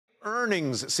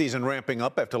Earnings season ramping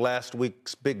up after last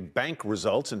week's big bank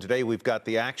results. And today we've got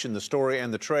the action, the story,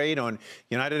 and the trade on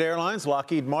United Airlines,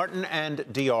 Lockheed Martin, and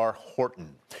D.R.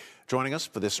 Horton. Joining us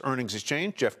for this earnings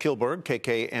exchange, Jeff Kilburg,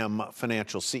 KKM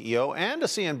Financial CEO, and a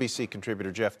CNBC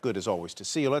contributor. Jeff, good as always to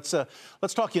see you. Let's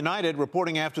talk United.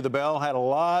 Reporting after the bell, had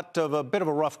a bit of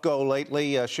a rough go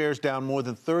lately. Shares down more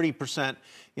than 30%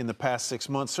 in the past 6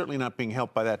 months. Certainly not being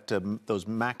helped by those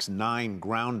MAX 9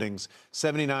 groundings.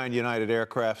 79 United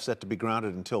aircraft set to be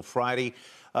grounded until Friday.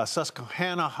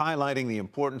 Susquehanna highlighting the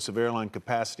importance of airline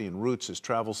capacity and routes as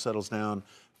travel settles down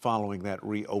following that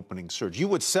reopening surge. You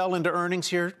would sell into earnings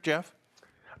here, Jeff?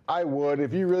 I would.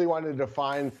 If you really wanted to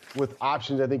define with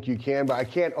options, I think you can, but I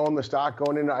can't own the stock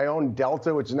going into. I own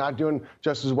Delta, which is not doing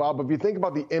just as well. But if you think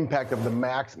about the impact of the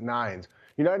MAX 9s,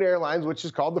 United Airlines, which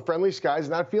is called the Friendly Skies, is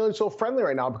not feeling so friendly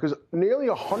right now because nearly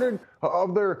 100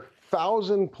 of their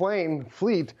 1,000-plane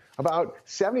fleet, about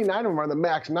 79 of them are the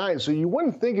MAX 9. So you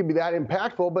wouldn't think it'd be that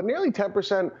impactful, but nearly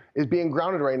 10% is being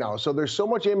grounded right now. So there's so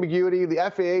much ambiguity. The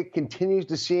FAA continues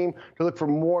to seem to look for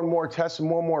more and more tests and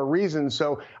more reasons.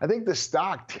 So I think the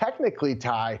stock technically,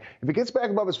 Ty, if it gets back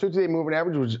above its 50-day moving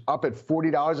average, which is up at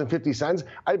 $40.50,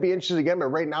 I'd be interested again. But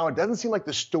right now, it doesn't seem like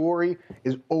the story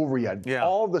is over yet. Yeah.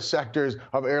 All the sectors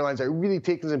of airlines are really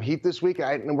taking some heat this week,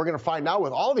 and we're going to find out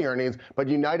with all the earnings. But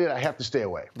United, I have to stay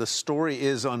away. The story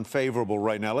is unfavorable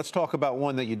right now. Let's talk about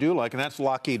one that you do like, and that's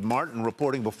Lockheed Martin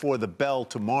reporting before the bell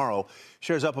tomorrow.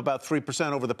 Shares up about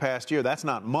 3% over the past year. That's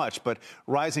not much, but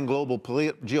rising global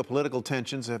geopolitical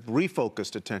tensions have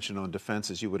refocused attention on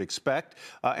defense, as you would expect,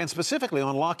 and specifically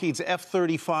on Lockheed's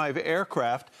F-35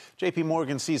 aircraft. J.P.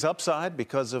 Morgan sees upside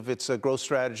because of its growth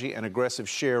strategy and aggressive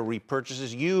share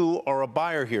repurchases. You are a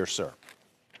buyer here, sir.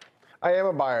 I am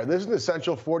a buyer. This is an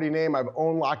essential 40 name. I've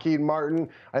owned Lockheed Martin.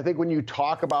 I think when you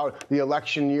talk about the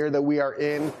election year that we are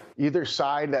in, either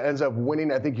side that ends up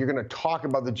winning, I think you're going to talk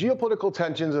about the geopolitical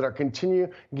tensions that are continue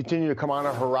to come on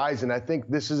a horizon. I think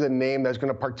this is a name that's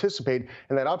going to participate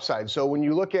in that upside. So when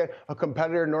you look at a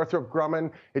competitor, Northrop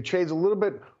Grumman, it trades a little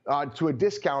bit to a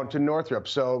discount to Northrop.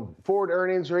 So forward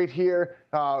earnings right here,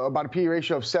 about a P/E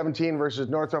ratio of 17 versus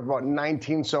Northrop about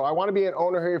 19. So I want to be an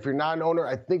owner here. If you're not an owner,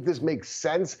 I think this makes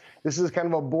sense. This is kind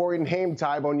of a boring name,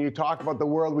 Ty, but when you talk about the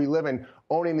world we live in,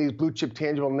 owning these blue chip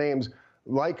tangible names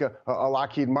like a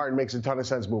Lockheed Martin makes a ton of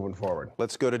sense moving forward.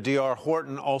 Let's go to D.R.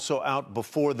 Horton, also out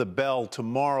before the bell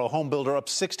tomorrow. Home builder up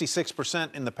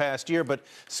 66% in the past year, but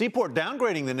Seaport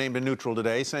downgrading the name to neutral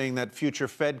today, saying that future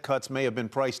Fed cuts may have been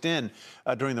priced in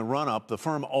during the run-up. The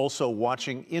firm also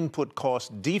watching input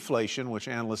cost deflation, which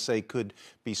analysts say could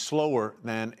be slower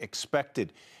than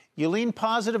expected. You lean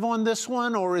positive on this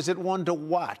one, or is it one to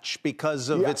watch because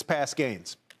of its past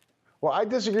gains? Well, I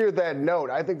disagree with that note.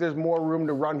 I think there's more room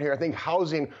to run here. I think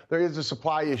housing, there is a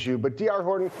supply issue. But D.R.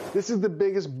 Horton, this is the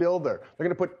biggest builder. They're going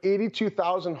to put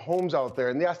 82,000 homes out there.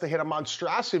 And yes, they hit a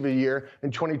monstrosity of a year in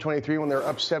 2023 when they're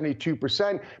up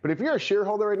 72%. But if you're a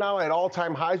shareholder right now at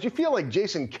all-time highs, you feel like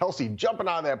Jason Kelce jumping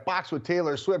out of that box with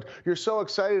Taylor Swift. You're so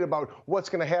excited about what's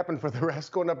going to happen for the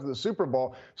rest going up to the Super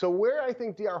Bowl. So where I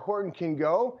think D.R. Horton can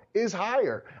go is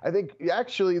higher. I think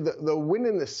actually the win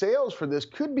in the sales for this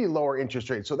could be lower interest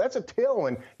rates. So that's a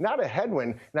tailwind, not a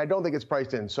headwind, and I don't think it's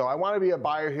priced in. So I want to be a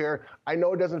buyer here. I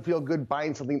know it doesn't feel good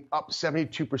buying something up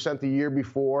 72% the year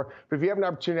before, but if you have an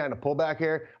opportunity on a pullback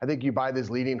here, I think you buy this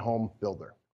leading home builder.